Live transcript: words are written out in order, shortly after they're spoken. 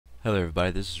Hello everybody,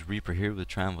 this is Reaper here with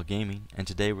Triumphal Gaming, and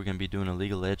today we're going to be doing a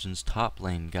League of Legends top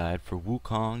lane guide for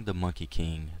Wukong the Monkey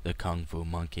King, the Kung Fu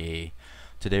Monkey.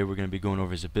 Today we're going to be going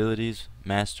over his abilities,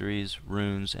 masteries,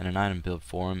 runes, and an item build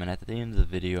for him, and at the end of the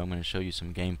video I'm going to show you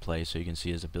some gameplay so you can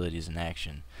see his abilities in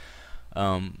action.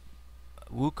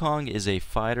 Wukong is a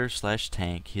fighter slash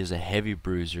tank. He is a heavy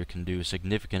bruiser, can do a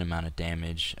significant amount of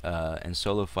damage in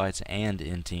solo fights and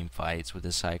in team fights with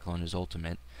his Cyclone, his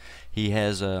ultimate. He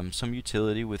has some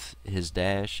utility with his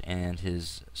dash and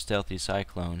his stealthy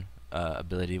Cyclone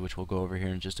ability, which we'll go over here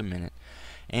in just a minute.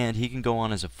 And he can go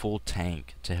on as a full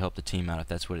tank to help the team out if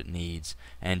that's what it needs,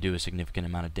 and do a significant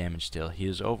amount of damage still. He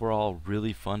is overall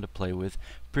really fun to play with,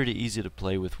 pretty easy to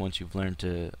play with once you've learned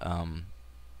to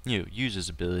use his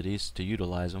abilities, to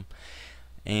utilize them.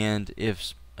 And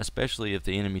especially if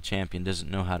the enemy champion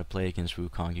doesn't know how to play against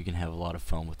Wukong, you can have a lot of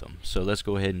fun with them. So let's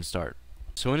go ahead and start.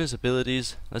 So in his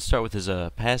abilities, let's start with his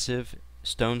passive.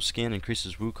 Stone Skin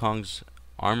increases Wukong's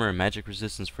armor and magic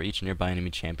resistance for each nearby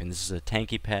enemy champion. This is a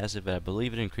tanky passive, and I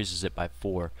believe it increases it by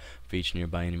 4 for each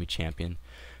nearby enemy champion.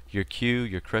 Your Q,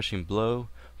 your Crushing Blow.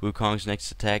 Wukong's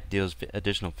next attack deals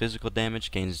additional physical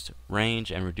damage, gains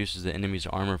range, and reduces the enemy's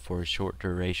armor for a short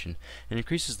duration. It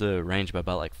increases the range by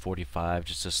about like 45,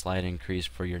 just a slight increase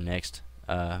for your next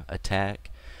attack.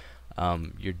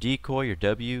 Your decoy, your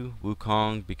W,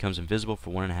 Wukong becomes invisible for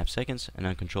 1.5 seconds. An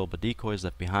uncontrollable decoy is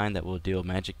left behind that will deal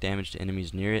magic damage to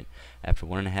enemies near it after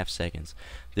 1.5 seconds.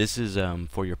 This is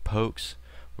for your pokes,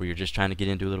 where you're just trying to get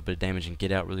in, do a little bit of damage, and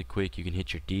get out really quick. You can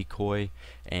hit your decoy,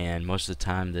 and most of the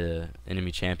time the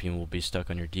enemy champion will be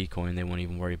stuck on your decoy and they won't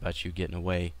even worry about you getting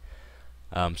away.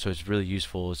 So it's really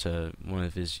useful. It's one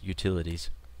of his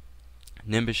utilities.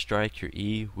 Nimbus Strike, your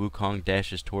E. Wukong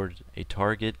dashes toward a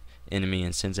target enemy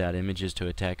and sends out images to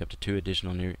attack up to 2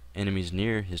 additional enemies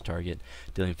near his target,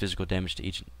 dealing physical damage to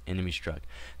each enemy struck.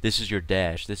 This is your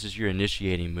dash. This is your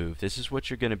initiating move. This is what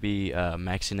you're going to be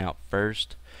maxing out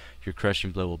first. Your Crushing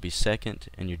Blow will be second,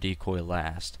 and your decoy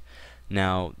last.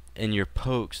 Now, in your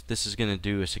pokes, this is going to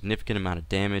do a significant amount of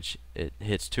damage. It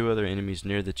hits 2 other enemies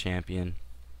near the champion,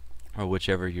 or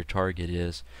whichever your target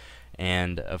is.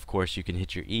 And of course, you can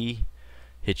hit your E,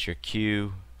 hit your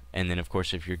Q, and then of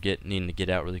course if you're needing to get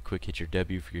out really quick, hit your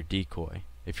W for your decoy.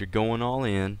 If you're going all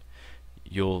in,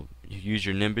 you'll use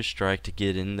your Nimbus Strike to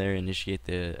get in there, initiate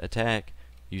the attack,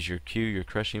 use your Q, your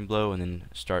Crushing Blow, and then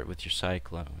start with your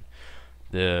Cyclone.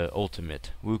 The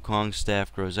ultimate. Wukong's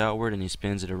staff grows outward and he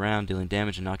spins it around, dealing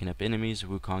damage and knocking up enemies.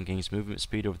 Wukong gains movement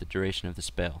speed over the duration of the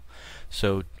spell.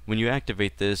 So when you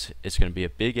activate this, it's going to be a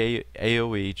big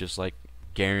AoE, just like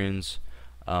Garen's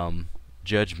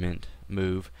Judgment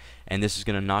move, and this is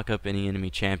going to knock up any enemy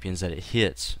champions that it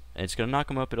hits. It's going to knock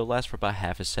them up. It'll last for about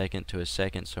half a second to a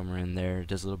second, somewhere in there. It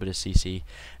does a little bit of CC,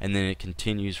 and then it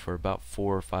continues for about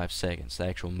 4 or 5 seconds. The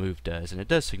actual move does, and it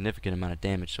does a significant amount of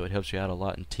damage, so it helps you out a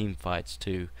lot in team fights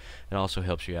too. It also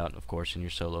helps you out, of course, in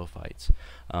your solo fights.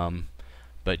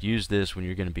 But use this when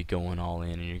you're going to be going all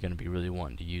in and you're going to be really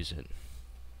wanting to use it.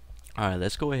 Alright,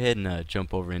 let's go ahead and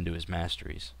jump over into his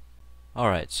masteries.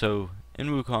 Alright, so in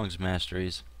Wukong's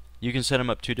masteries, you can set him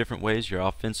up 2 different ways: your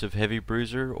offensive heavy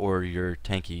bruiser or your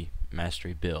tanky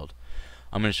mastery build.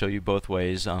 I'm going to show you both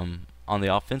ways. On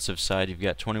the offensive side, you've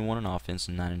got 21 in offense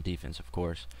and 9 in defense, of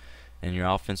course. In your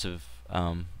offensive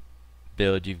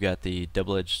build, you've got the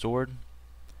double-edged sword,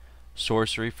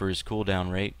 sorcery for his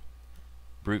cooldown rate,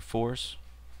 brute force,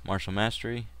 martial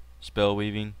mastery, spell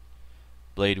weaving,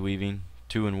 blade weaving,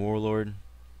 2 in warlord,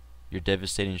 your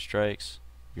devastating strikes,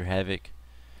 your havoc,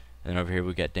 and then over here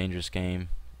we've got dangerous game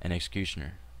and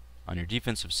executioner. On your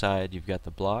defensive side, you've got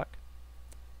the block,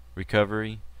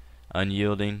 recovery,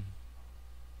 unyielding,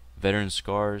 veteran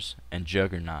scars, and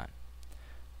juggernaut.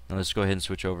 Now let's go ahead and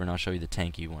switch over and I'll show you the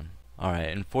tanky one. Alright,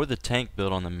 and for the tank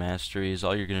build on the masteries,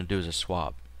 all you're going to do is a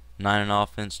swap. 9 in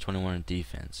offense, 21 in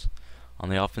defense. On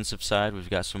the offensive side, we've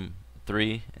got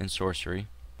 3 in sorcery,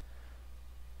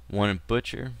 1 in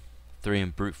butcher, 3 in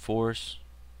brute force,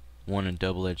 1 in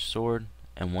double-edged sword,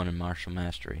 and 1 in martial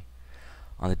mastery.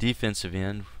 On the defensive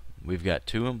end, we've got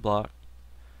 2 in block,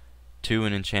 2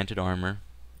 in enchanted armor,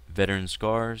 veteran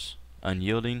scars,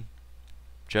 unyielding,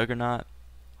 juggernaut,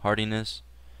 hardiness,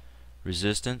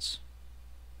 resistance,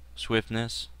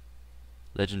 swiftness,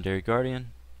 legendary guardian,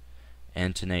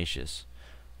 and tenacious.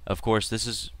 Of course, this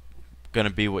is going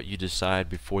to be what you decide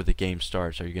before the game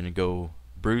starts. Are you going to go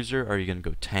bruiser or are you going to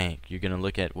go tank? You're going to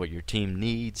look at what your team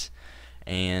needs,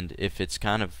 and if it's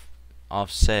kind of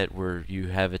offset where you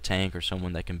have a tank or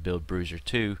someone that can build bruiser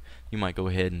too, you might go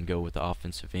ahead and go with the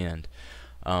offensive end.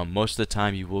 Most of the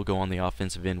time you will go on the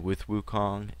offensive end with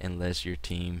Wukong unless your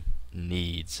team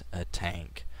needs a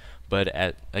tank.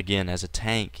 but again, as a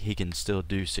tank, he can still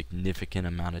do significant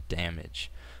amount of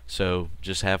damage. So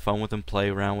just have fun with him, play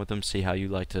around with him, see how you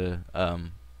like to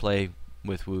play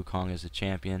with Wukong as a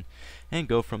champion, and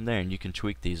go from there. And you can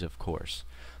tweak these, of course.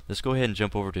 Let's go ahead and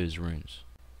jump over to his runes.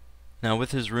 Now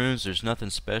with his runes, there's nothing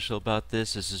special about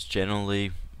this. This is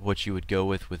generally what you would go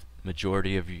with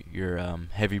majority of your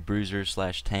heavy bruisers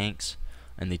 / tanks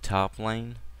in the top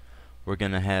lane. We're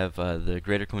going to have the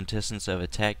greater quintessence of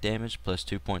attack damage plus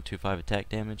 2.25 attack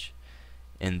damage.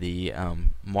 In the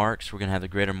marks, we're going to have the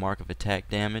greater mark of attack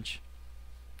damage.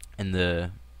 In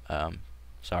the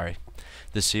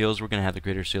the seals, we're going to have the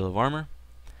greater seal of armor.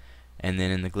 And then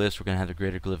in the glyphs, we're going to have the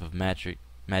greater glyph of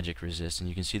magic resist. And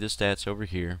you can see the stats over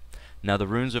here. Now the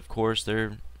runes, of course,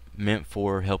 they're meant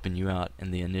for helping you out in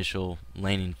the initial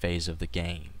laning phase of the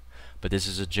game. But this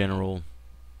is a general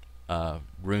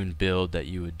rune build that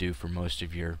you would do for most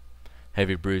of your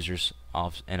heavy bruisers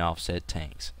and offset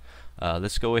tanks.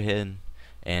 Let's go ahead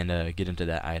and get into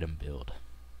that item build.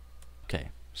 Okay,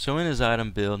 so in his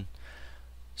item build,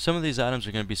 some of these items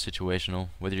are going to be situational,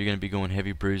 whether you're going to be going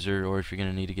heavy bruiser or if you're going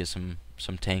to need to get some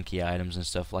tanky items and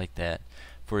stuff like that.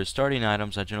 For his starting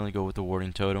items, I generally go with the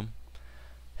warding totem,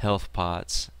 health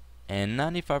pots, and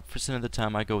 95% of the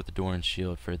time I go with the Doran's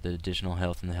shield for the additional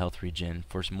health and the health regen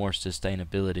for some more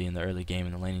sustainability in the early game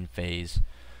in the laning phase.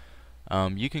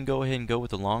 You can go ahead and go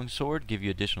with the longsword, give you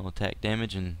additional attack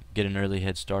damage and get an early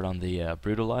head start on the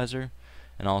brutalizer,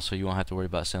 and also you won't have to worry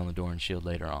about selling the Doran's shield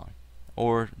later on.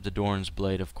 Or the Doran's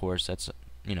blade, of course. That's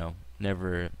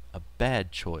never a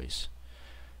bad choice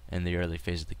in the early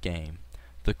phase of the game.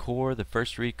 The core, the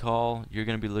first recall, you're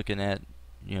going to be looking at,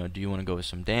 do you want to go with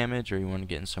some damage or you want to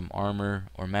get in some armor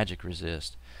or magic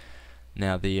resist.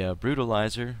 Now the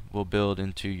brutalizer will build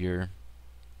into your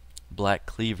black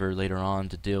cleaver later on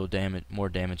to deal more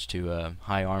damage to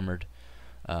high armored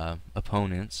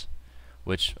opponents,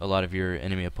 which a lot of your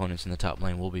enemy opponents in the top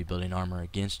lane will be building armor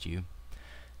against you.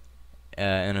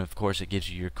 And of course it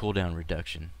gives you your cooldown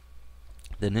reduction.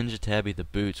 The Ninja Tabby, the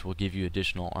boots, will give you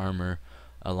additional armor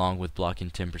along with blocking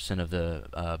 10% of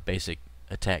the basic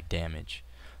attack damage.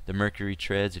 The Mercury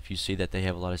Treads, if you see that they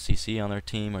have a lot of CC on their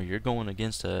team or you're going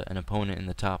against an opponent in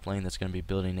the top lane that's going to be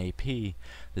building AP,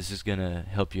 this is going to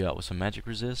help you out with some magic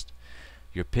resist.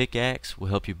 Your Pickaxe will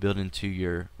help you build into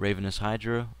your Ravenous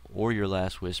Hydra or your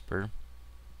Last Whisper.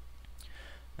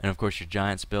 And of course your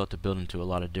Giant's Belt to build into a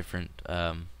lot of different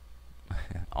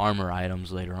armor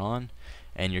items later on.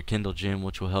 And your Kindle Gem,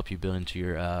 which will help you build into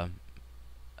your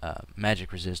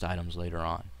magic resist items later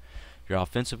on. Your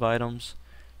offensive items,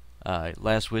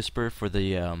 Last Whisper for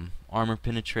the armor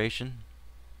penetration,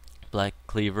 Black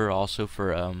Cleaver also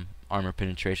for armor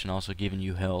penetration, also giving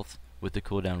you health with the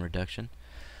cooldown reduction.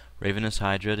 Ravenous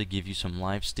Hydra to give you some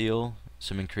lifesteal,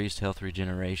 some increased health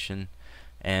regeneration,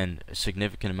 and a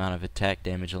significant amount of attack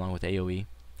damage along with AoE.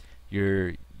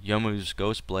 Your Yomu's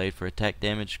Ghost Blade for attack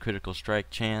damage, critical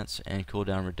strike chance, and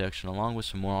cooldown reduction, along with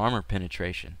some more armor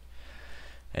penetration.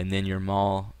 And then your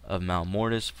Maul of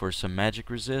Malmortis for some magic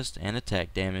resist and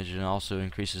attack damage, and also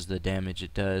increases the damage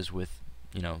it does with,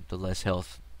 the less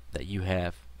health that you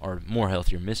have, or more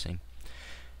health you're missing.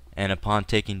 And upon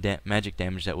taking magic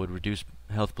damage that would reduce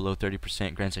health below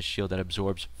 30%, grants a shield that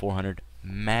absorbs 400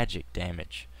 magic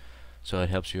damage. So it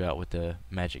helps you out with the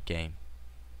magic game.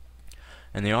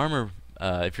 And the armor,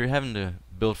 if you're having to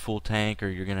build full tank or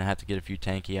you're going to have to get a few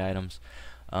tanky items,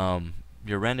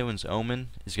 your Randuin's Omen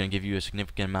is going to give you a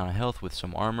significant amount of health with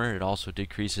some armor. It also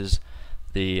decreases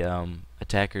the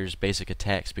attacker's basic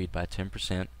attack speed by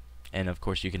 10%, and of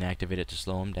course you can activate it to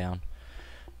slow them down.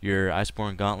 Your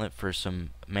Iceborne Gauntlet for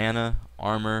some mana,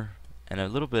 armor, and a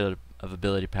little bit of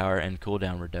ability power and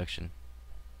cooldown reduction.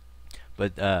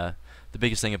 But the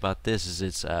biggest thing about this is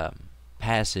it's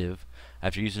passive.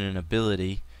 After using an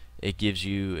ability, it gives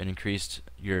you an increased,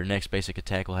 your next basic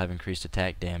attack will have increased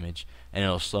attack damage, and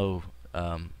it'll slow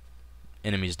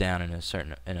enemies down in a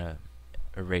certain amount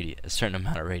of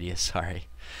radius. Sorry.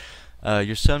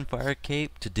 Your Sunfire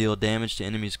Cape to deal damage to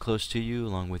enemies close to you,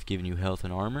 along with giving you health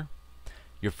and armor.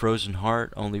 Your Frozen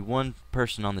Heart, only one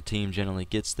person on the team generally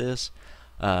gets this.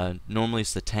 Normally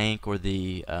it's the tank or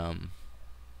the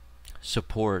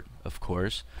support, of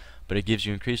course, but it gives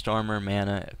you increased armor,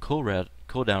 mana,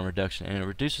 cooldown reduction, and it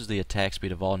reduces the attack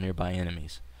speed of all nearby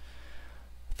enemies.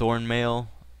 Thornmail,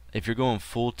 if you're going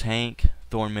full tank,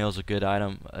 Thornmail is a good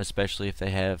item, especially if they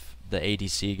have the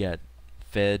ADC got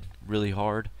fed really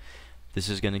hard. This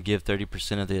is going to give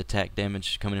 30% of the attack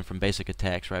damage coming in from basic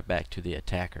attacks right back to the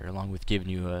attacker, along with giving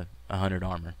you 100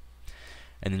 armor.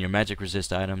 And then your magic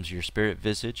resist items, your Spirit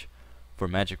Visage for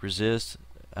magic resist,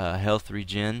 health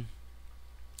regen,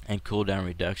 and cooldown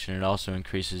reduction. It also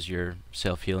increases your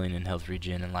self-healing and health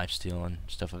regen and lifesteal and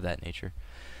stuff of that nature.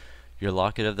 Your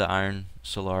Locket of the Iron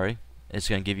Solari, it's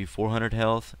going to give you 400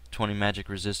 health, 20 magic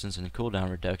resistance, and cooldown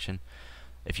reduction.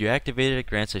 If you activate it, it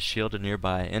grants a shield to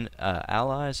nearby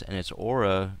allies, and its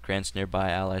aura grants nearby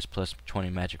allies plus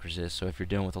 20 magic resist. So if you're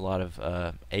dealing with a lot of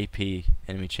AP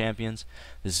enemy champions,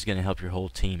 this is going to help your whole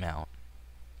team out.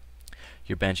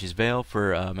 Your Banshee's Veil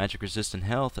for magic resistant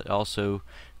health, it also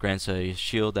grants a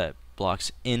shield that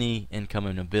blocks any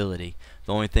incoming ability.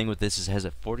 The only thing with this is it has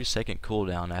a 40-second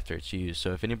cooldown after it's used.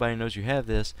 So if anybody knows you have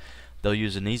this, they'll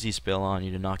use an easy spell on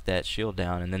you to knock that shield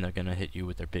down, and then they're going to hit you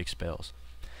with their big spells.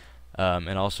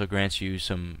 It also grants you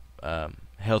some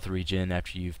health regen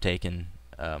after you've taken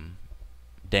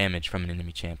damage from an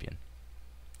enemy champion.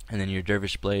 And then your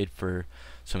Dervish Blade for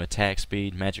some attack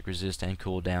speed, magic resist, and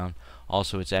cooldown.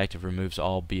 Also, its active removes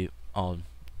all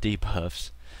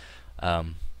debuffs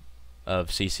of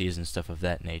CCs and stuff of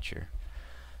that nature.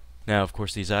 Now, of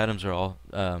course, these items are all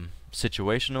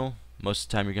situational. Most of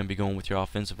the time, you're going to be going with your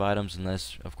offensive items,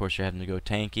 unless, of course, you're having to go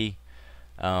tanky.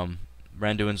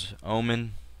 Randuin's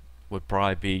Omen would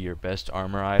probably be your best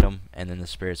armor item, and then the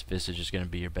Spirit's Visage is going to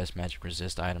be your best magic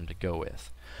resist item to go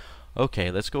with.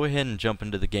 Okay, let's go ahead and jump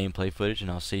into the gameplay footage,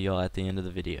 and I'll see y'all at the end of the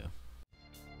video.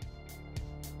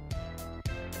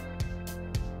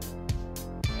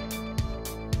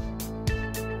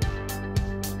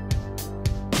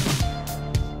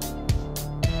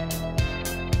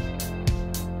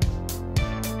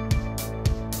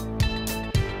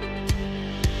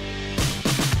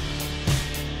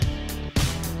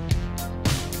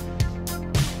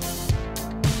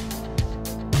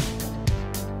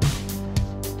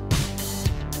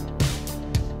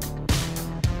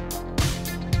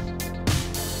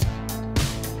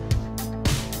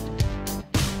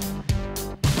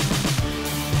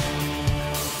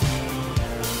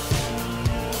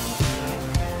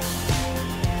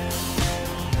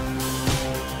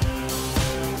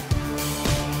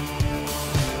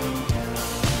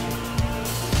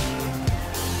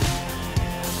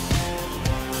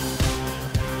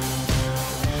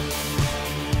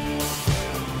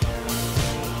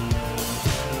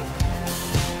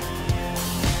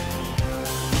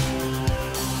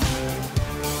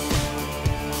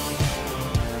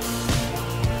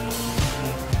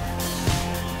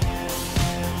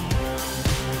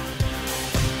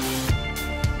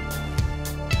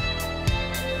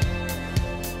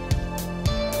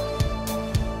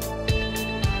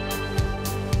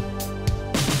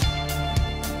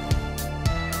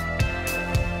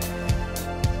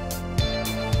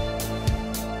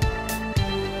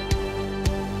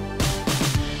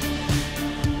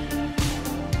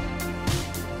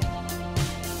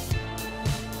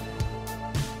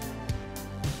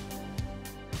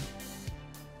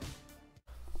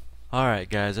 Alright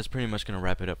guys, that's pretty much going to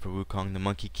wrap it up for Wukong the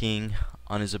Monkey King.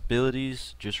 On his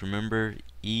abilities, just remember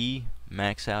E,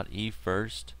 max out E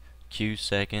first, Q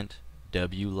second,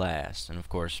 W last. And of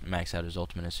course, max out his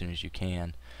ultimate as soon as you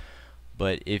can.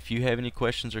 But if you have any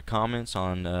questions or comments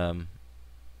on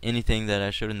anything that I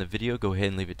showed in the video, go ahead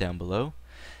and leave it down below.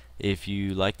 If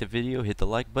you like the video, hit the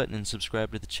like button and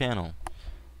subscribe to the channel.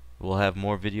 We'll have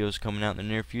more videos coming out in the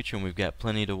near future, and we've got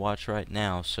plenty to watch right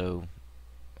now, so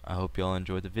I hope y'all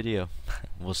enjoyed the video.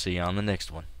 We'll see you on the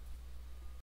next one.